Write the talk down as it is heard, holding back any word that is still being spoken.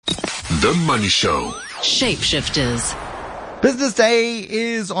The Money Show. Shapeshifters. Business Day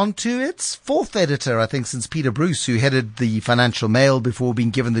is on to its fourth editor, I think, since Peter Bruce, who headed the Financial Mail before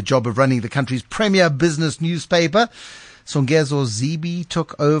being given the job of running the country's premier business newspaper. Songezo Zibi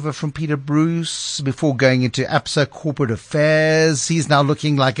took over from Peter Bruce before going into Absa Corporate Affairs. He's now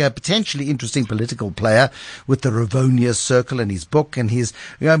looking like a potentially interesting political player with the Rivonia Circle and his book and his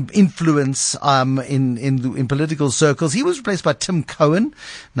influence in political circles. He was replaced by Tim Cohen,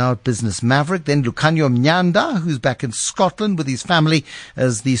 now at Business Maverick. Then Lucanio Mnyanda, who's back in Scotland with his family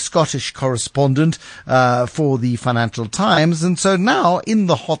as the Scottish correspondent for the Financial Times. And so now in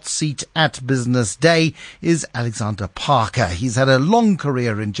the hot seat at Business Day is Alexander Parker. He's had a long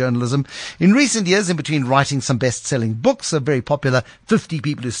career in journalism. In recent years, in between writing some best-selling books, a very popular 50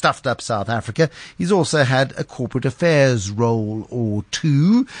 People Who Stuffed Up South Africa, he's also had a corporate affairs role or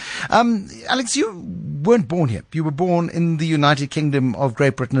two. Alex, you weren't born here. You were born in the United Kingdom of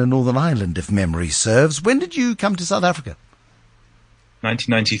Great Britain and Northern Ireland, if memory serves. When did you come to South Africa?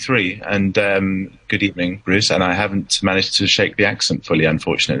 1993, and good evening, Bruce. And I haven't managed to shake the accent fully,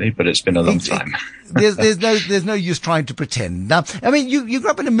 unfortunately, but it's been a long time. There's no use trying to pretend. Now, I mean, you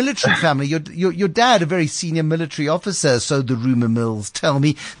grew up in a military family. Your dad, a very senior military officer, so the rumor mills tell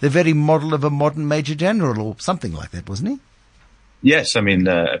me, the very model of a modern major general or something like that, wasn't he? Yes, I mean,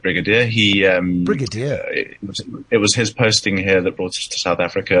 a brigadier. Brigadier. It was his posting here that brought us to South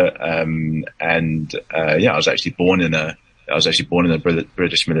Africa, I was actually born in a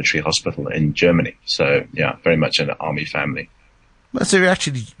British military hospital in Germany. So, yeah, very much an army family. Well, so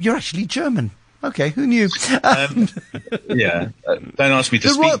you're actually German. Okay, who knew? Yeah, don't ask me to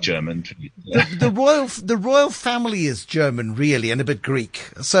speak German. The royal family is German, really, and a bit Greek.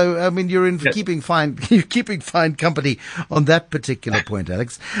 So, I mean, you're keeping fine company on that particular point,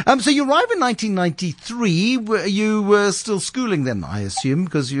 Alex. So you arrived in 1993. You were still schooling then, I assume,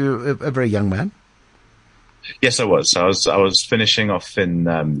 because you're a very young man. Yes, I was. I was finishing off in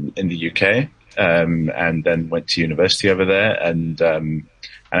the UK, and then went to university over there, and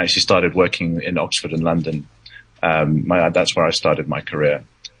actually started working in Oxford and London. That's where I started my career.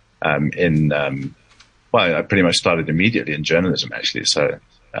 I pretty much started immediately in journalism, actually. So,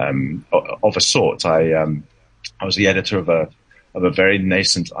 of a sort, I was the editor of a very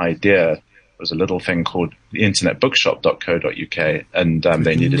nascent idea. It was a little thing called the internetbookshop.co.uk, and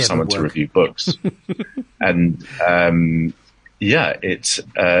they needed someone to review books. And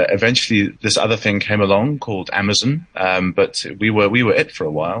eventually this other thing came along called Amazon, but we were it for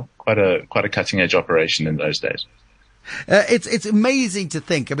a while. Quite a cutting edge operation in those days. It's amazing to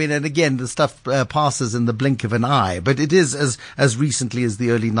think. I mean, and again, the stuff passes in the blink of an eye, but it is as recently as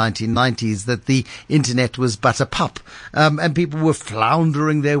the early 1990s that the internet was but a pup, and people were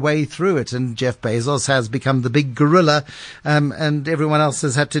floundering their way through it. And Jeff Bezos has become the big gorilla, and everyone else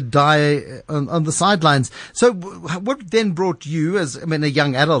has had to die on the sidelines. So, what then brought you, a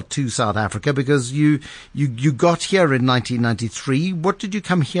young adult, to South Africa? Because you got here in 1993. What did you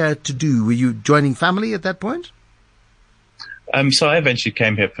come here to do? Were you joining family at that point? So I eventually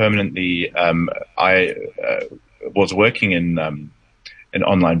came here permanently. I was working in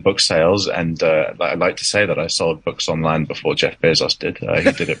online book sales, and I like to say that I sold books online before Jeff Bezos did.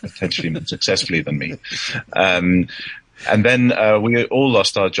 He did it potentially more successfully than me. And then we all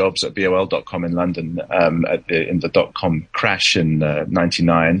lost our jobs at BOL.com in London in the dot-com crash in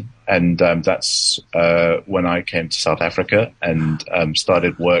 99. And that's when I came to South Africa and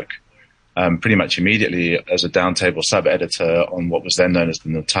started work pretty much immediately as a downtable sub-editor on what was then known as the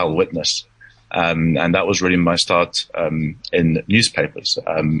Natal Witness. And that was really my start in newspapers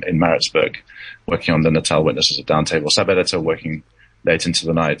in Maritzburg, working on the Natal Witness as a downtable sub-editor, working late into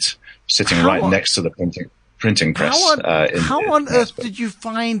the night, sitting next to the printing press. How on earth did you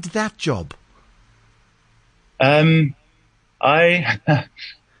find that job?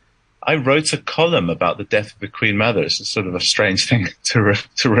 I wrote a column about the death of the Queen Mother. It's sort of a strange thing to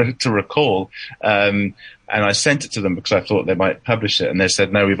recall. And I sent it to them because I thought they might publish it. And they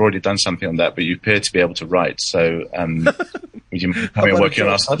said, no, we've already done something on that, but you appear to be able to write. So would you come here working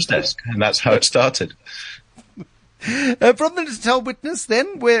on our subdesk? And that's how it started. From the Natal Witness,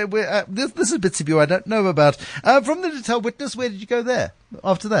 then, where this is bits of you I don't know about. From the Natal Witness, where did you go there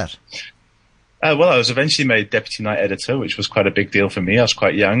after that? Well, I was eventually made deputy night editor, which was quite a big deal for me. I was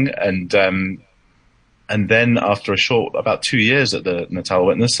quite young, and then after about 2 years at the Natal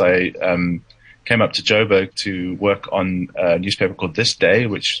Witness, I came up to Joburg to work on a newspaper called This Day,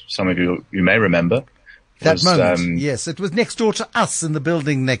 which some of you may remember. Yes, it was next door to us in the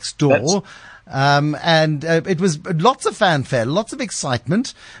building next door. And it was lots of fanfare, lots of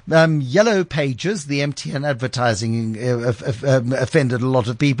excitement. Yellow Pages, the MTN advertising offended a lot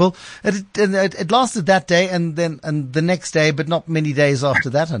of people. It lasted that day and the next day, but not many days after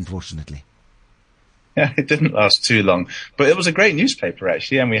that, unfortunately. Yeah, it didn't last too long, but it was a great newspaper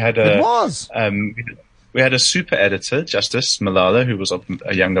actually, and we had we had a super editor, Justice Malala, who was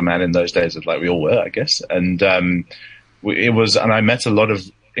a younger man in those days, like we all were, I guess, and and I met a lot of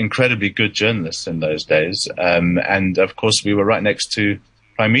incredibly good journalists in those days, and of course we were right next to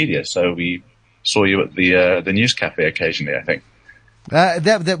Prime Media, so we saw you at the news cafe occasionally, I think.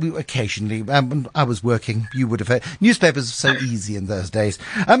 That we occasionally, I was working, you would have heard. Newspapers were so easy in those days.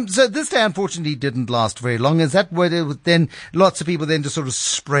 So this day unfortunately didn't last very long. Is that where then lots of people then just sort of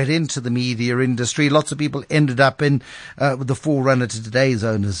spread into the media industry? Lots of people ended up in, the forerunner to today's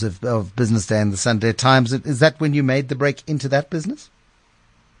owners of Business Day and the Sunday Times. Is that when you made the break into that business?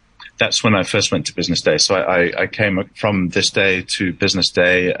 That's when I first went to Business Day. So I came from This Day to Business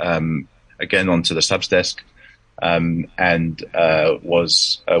Day, again onto the subs desk. And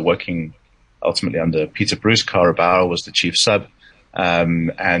was working ultimately under Peter Bruce. Cara Bauer was the chief sub,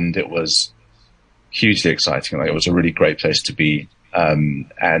 and it was hugely exciting. Like, it was a really great place to be,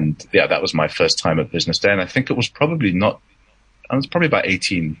 and yeah, that was my first time at Business Day, and I think it was probably about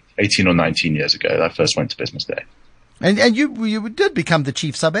 18 or 19 years ago that I first went to Business Day. And you did become the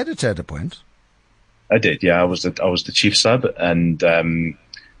chief sub editor at a point. I did, yeah. I was the chief sub,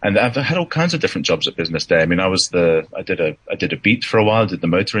 and I've had all kinds of different jobs at Business Day. I mean, I did a beat for a while, did the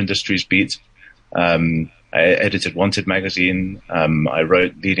motor industry's beat. I edited Wanted magazine. I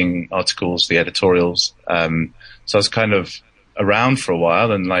wrote leading articles, the editorials. So I was kind of around for a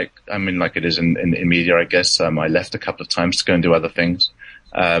while, and like it is in media, I guess. I left a couple of times to go and do other things.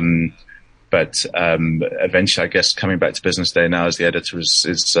 But eventually, I guess, coming back to Business Day now as the editor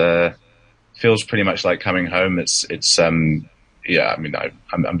is feels pretty much like coming home. Yeah, I mean,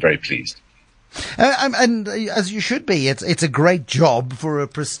 I'm very pleased. And as you should be, it's a great job for a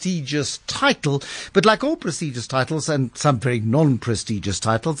prestigious title. But like all prestigious titles and some very non-prestigious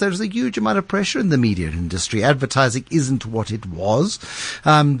titles, there's a huge amount of pressure in the media industry. Advertising isn't what it was.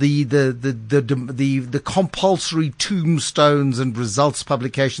 The compulsory tombstones and results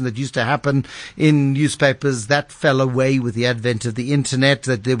publication that used to happen in newspapers, that fell away with the advent of the internet.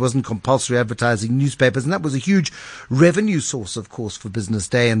 That there wasn't compulsory advertising in newspapers, and that was a huge revenue source, of course, for Business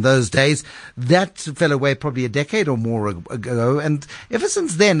Day in those days. That fell away probably a decade or more ago, and ever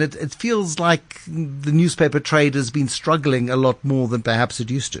since then it feels like the newspaper trade has been struggling a lot more than perhaps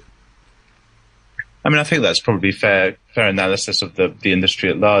it used to. I mean, I think that's probably fair analysis of the industry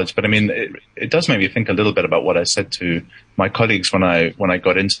at large, but I mean, it does make me think a little bit about what I said to my colleagues when I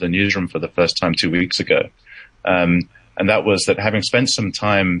got into the newsroom for the first time 2 weeks ago, and that was that having spent some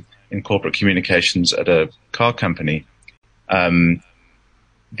time in corporate communications at a car company,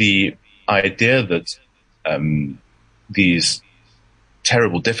 the idea that these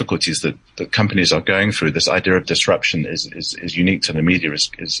terrible difficulties that companies are going through, this idea of disruption is unique to the media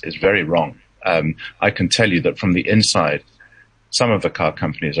is very wrong. I can tell you that from the inside, some of the car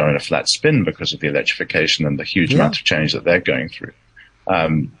companies are in a flat spin because of the electrification and the huge amount of change that they're going through.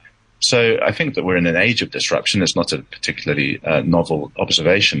 So I think that we're in an age of disruption. It's not a particularly novel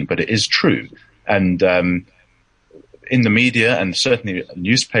observation, but it is true. And in the media, and certainly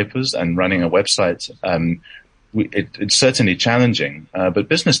newspapers and running a website, it's certainly challenging. But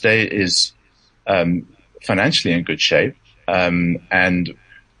Business Day is financially in good shape, and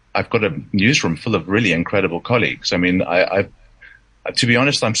I've got a newsroom full of really incredible colleagues. I mean, to be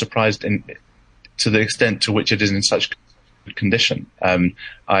honest, I'm surprised to the extent to which it is in such good condition.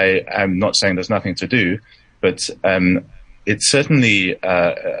 I am not saying there's nothing to do, but it's certainly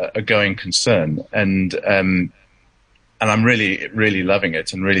a going concern, and I'm really, really loving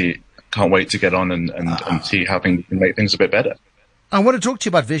it, and really can't wait to get on and see how things can make things a bit better. I want to talk to you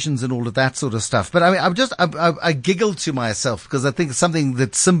about visions and all of that sort of stuff, but I mean, I giggled to myself because I think it's something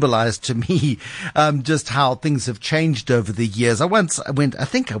that symbolized to me, just how things have changed over the years. I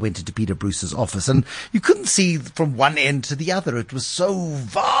think I went into Peter Bruce's office, and you couldn't see from one end to the other. It was so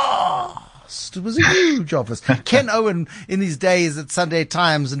vast. It was a huge office. Ken Owen in his days at Sunday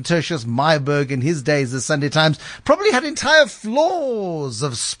Times and Tertius Meyerberg in his days at Sunday Times probably had entire floors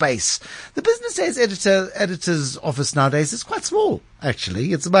of space. The Business Day's editor's office nowadays is quite small,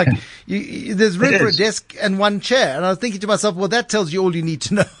 actually. It's like there's room for a desk and one chair. And I was thinking to myself, well, that tells you all you need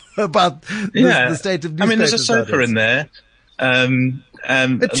to know about the state of newspapers. I mean, there's a sofa in there.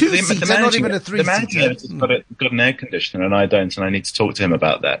 A two-seater, not even a three-seater. The managing editor's got an air conditioner, and I don't, and I need to talk to him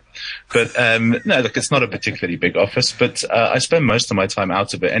about that. But no, look, it's not a particularly big office, but I spend most of my time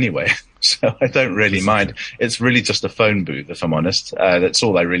out of it anyway, so I don't really mind. It's really just a phone booth, if I'm honest. That's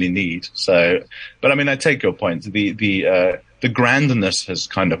all I really need. So, but I mean, I take your point. The grandness has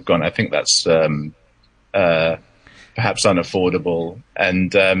kind of gone. I think that's perhaps unaffordable,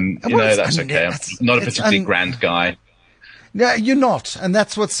 and that's okay. I'm not a particularly grand guy. No, you're not, and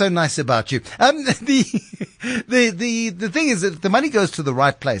that's what's so nice about you. The thing is that the money goes to the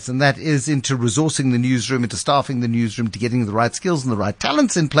right place, and that is into resourcing the newsroom, into staffing the newsroom, to getting the right skills and the right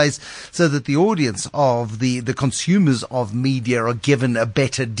talents in place, so that the audience of the consumers of media are given a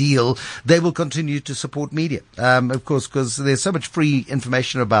better deal. They will continue to support media, of course, because there's so much free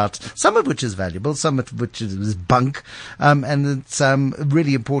information about, some of which is valuable, some of which is bunk, and it's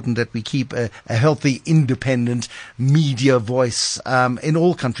really important that we keep a healthy, independent media voice in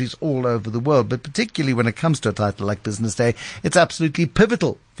all countries all over the world, but particularly when it comes to a title like Business Day, it's absolutely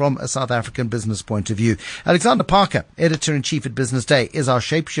pivotal from a South African business point of view. Alexander Parker, Editor-in-Chief at Business Day, is our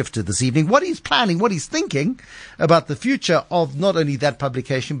shapeshifter this evening. What he's planning, what he's thinking about the future of not only that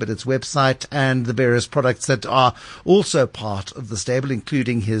publication, but its website and the various products that are also part of the stable,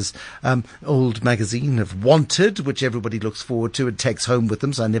 including his old magazine of Wanted, which everybody looks forward to and takes home with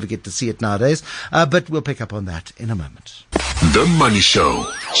them, so I never get to see it nowadays. But we'll pick up on that in a moment. The Money Show.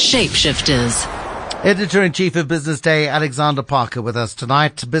 Shapeshifters. Editor-in-Chief of Business Day, Alexander Parker, with us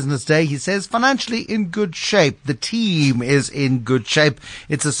tonight. Business Day, he says, financially in good shape. The team is in good shape.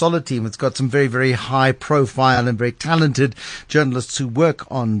 It's a solid team. It's got some very, very high profile and very talented journalists who work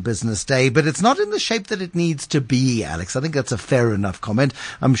on Business Day, but it's not in the shape that it needs to be, Alex. I think that's a fair enough comment.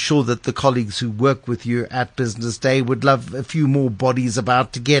 I'm sure that the colleagues who work with you at Business Day would love a few more bodies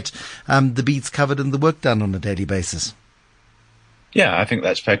about to get the beats covered and the work done on a daily basis. Yeah, I think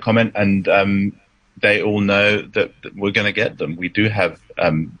that's a fair comment. And, they all know that we're going to get them. We do have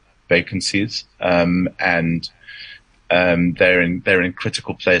vacancies, and they're in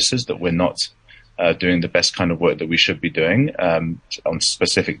critical places that we're not doing the best kind of work that we should be doing on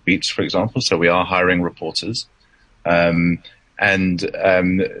specific beats, for example. So we are hiring reporters, that's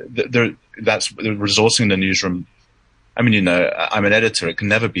resourcing the newsroom. I mean, I'm an editor. It can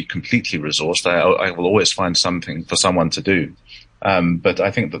never be completely resourced. I will always find something for someone to do. But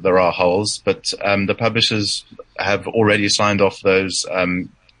I think that there are holes, but the publishers have already signed off those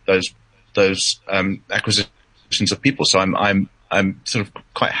acquisitions of people. So I'm sort of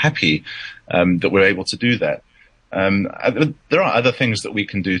quite happy that we're able to do that. There are other things that we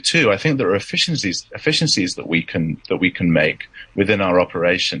can do too. I think there are efficiencies that we can make within our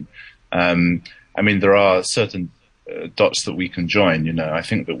operation. I mean, there are certain dots that we can join. I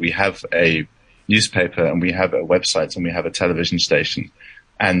think that we have a newspaper and we have a website and we have a television station,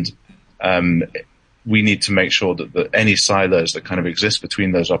 and we need to make sure that any silos that kind of exist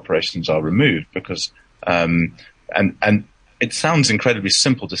between those operations are removed, because and it sounds incredibly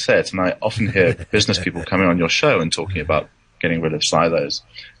simple to say it, and I often hear business people coming on your show and talking about getting rid of silos.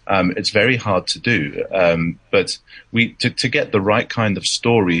 It's very hard to do, but to get the right kind of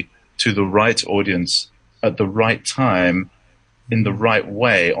story to the right audience at the right time, in the right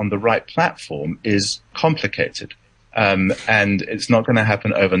way, on the right platform, is complicated. And it's not going to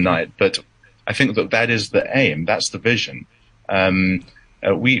happen overnight. But I think that is the aim. That's the vision.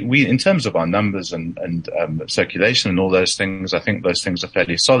 We in terms of our numbers and circulation and all those things, I think those things are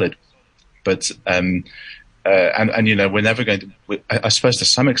fairly solid. But we're never going to. I suppose to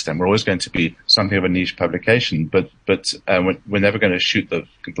some extent we're always going to be something of a niche publication, but we're never going to shoot the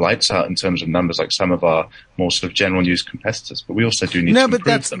lights out in terms of numbers like some of our more sort of general news competitors. But we also do need to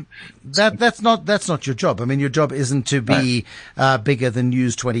improve them. That's not your job. I mean, your job isn't to be bigger than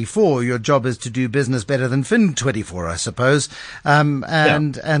News 24. Your job is to do business better than Fin 24, I suppose, and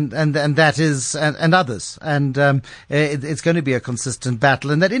that is and others. And it's going to be a consistent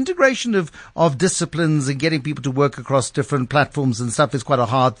battle, and that integration of disciplines and getting people to work across different platforms and stuff is quite a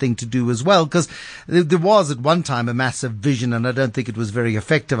hard thing to do as well, because there was at one time a massive vision, and I don't think it was very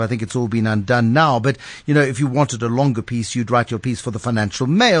effective. I think it's all been undone now. But, if you wanted a longer piece, you'd write your piece for the Financial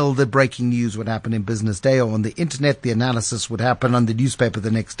Mail. The breaking news would happen in Business Day or on the internet. The analysis would happen on the newspaper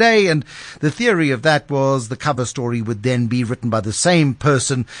the next day. And the theory of that was the cover story would then be written by the same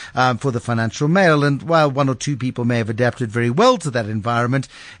person for the Financial Mail. And while one or two people may have adapted very well to that environment,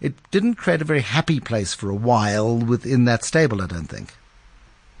 it didn't create a very happy place for a while within that stable, I don't think.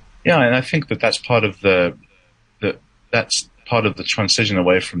 Yeah, and I think that's part of the transition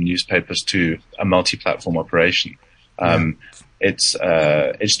away from newspapers to a multi-platform operation. It's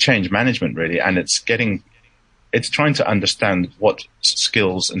change management really, and it's getting it's trying to understand what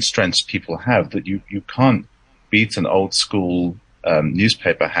skills and strengths people have, that you can't beat an old school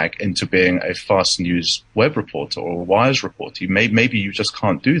newspaper hack into being a fast news web reporter or a wires reporter. Maybe you just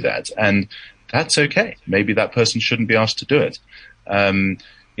can't do that, and that's okay. Maybe that person shouldn't be asked to do it.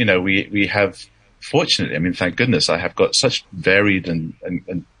 We have, fortunately, I mean, thank goodness, I have got such varied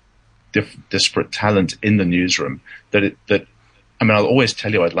and disparate talent in the newsroom that I'll always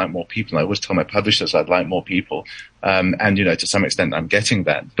tell you I'd like more people. I always tell my publishers I'd like more people. To some extent I'm getting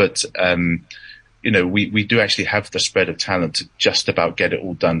that. But, we do actually have the spread of talent to just about get it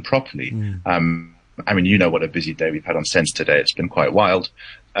all done properly. What a busy day we've had on Sense today. It's been quite wild.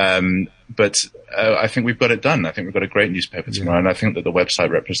 But I think we've got it done. I think we've got a great newspaper tomorrow. And I think that the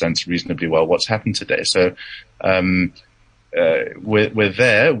website represents reasonably well what's happened today. So, we're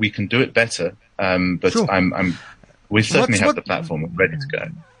there. We can do it better. But sure. We certainly have the platform. We're ready to go.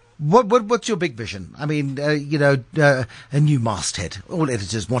 What's your big vision? I mean, a new masthead. All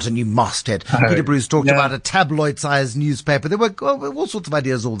editors want a new masthead. Peter Bruce talked about a tabloid-sized newspaper. There were all sorts of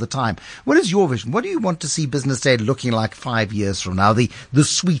ideas all the time. What is your vision? What do you want to see Business Day looking like 5 years from now? The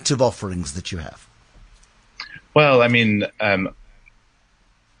suite of offerings that you have. Well,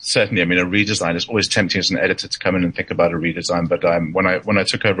 certainly, a redesign is always tempting as an editor to come in and think about a redesign. But when I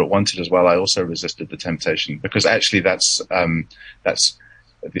took over at Wanted as well, I also resisted the temptation, because actually that's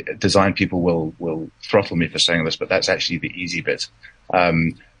design people will throttle me for saying this, but that's actually the easy bit.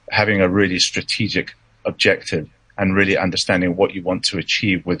 Having a really strategic objective and really understanding what you want to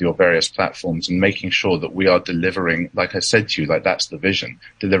achieve with your various platforms and making sure that we are delivering, like I said to you, like that's the vision,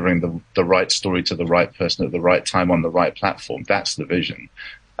 delivering the right story to the right person at the right time on the right platform. That's the vision.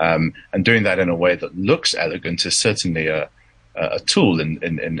 And doing that in a way that looks elegant is certainly a tool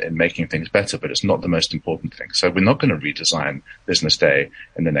in making things better, but it's not the most important thing. So we're not going to redesign Business Day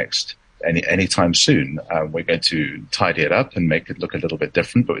in the next anytime soon. We're going to tidy it up and make it look a little bit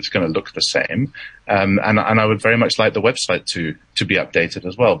different, but it's going to look the same. And I would very much like the website to be updated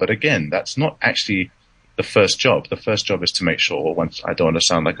as well. But again, that's not actually the first job. The first job is to make sure, I don't want to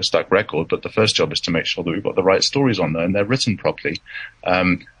sound like a stuck record, but the first job is to make sure that we've got the right stories on there and they're written properly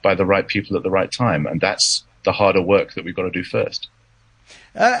by the right people at the right time. And that's the harder work that we've got to do first.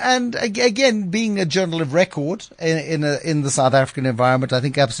 And again, being a journal of record in the South African environment, I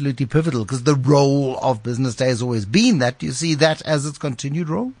think absolutely pivotal, because the role of Business Day has always been that. Do you see that as its continued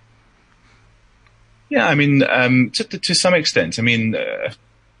role? Yeah, to some extent.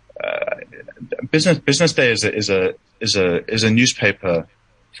 Business Day is a newspaper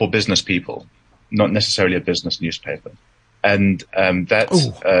for business people, not necessarily a business newspaper. And that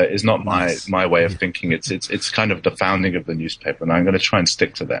is not my way of thinking. It's kind of the founding of the newspaper, and I'm going to try and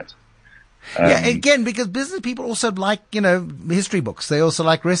stick to that. Again, because business people also like, history books. They also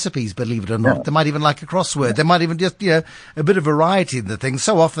like recipes, believe it or not. Yeah. They might even like a crossword. Yeah. They might even just, a bit of variety in the thing.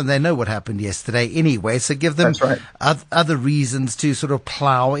 So often they know what happened yesterday anyway. So give them other reasons to sort of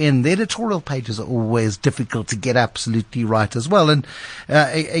plow in. The editorial pages are always difficult to get absolutely right as well. And,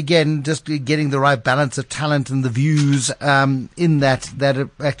 again, just getting the right balance of talent and the views, in that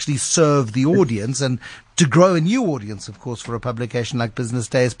actually serve the audience, and to grow a new audience, of course, for a publication like Business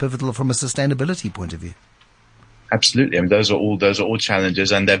Day is pivotal from a sustainability point of view. Absolutely. Those are all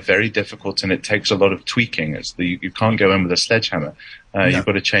challenges, and they're very difficult, and it takes a lot of tweaking. You can't go in with a sledgehammer. No. You've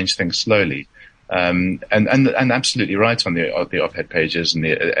got to change things slowly. And absolutely right on the op-ed pages and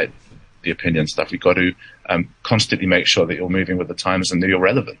the opinion stuff. You've got to constantly make sure that you're moving with the times and that you're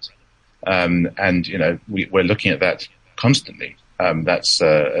relevant. We're looking at that constantly. That's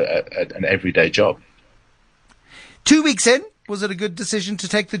an everyday job. 2 weeks in, was it a good decision to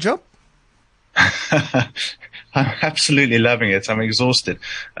take the job? I'm absolutely loving it. I'm exhausted.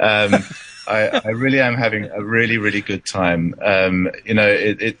 I really am having a really, really good time.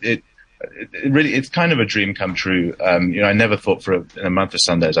 It's kind of a dream come true. I never thought in a month of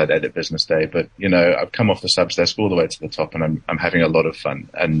Sundays I'd edit Business Day, but I've come off the subs desk all the way to the top, and I'm having a lot of fun.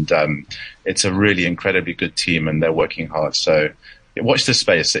 And it's a really incredibly good team, and they're working hard. So watch this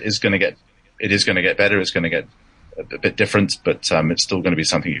space. It is going to get better. It's going to get a bit different, but it's still going to be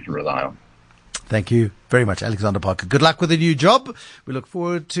something you can rely on. Thank you very much, Alexander Parker. Good luck with the new job. We look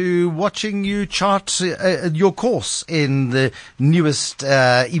forward to watching you chart your course in the newest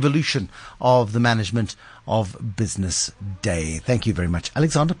evolution of the management of Business Day. Thank you very much,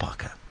 Alexander Parker.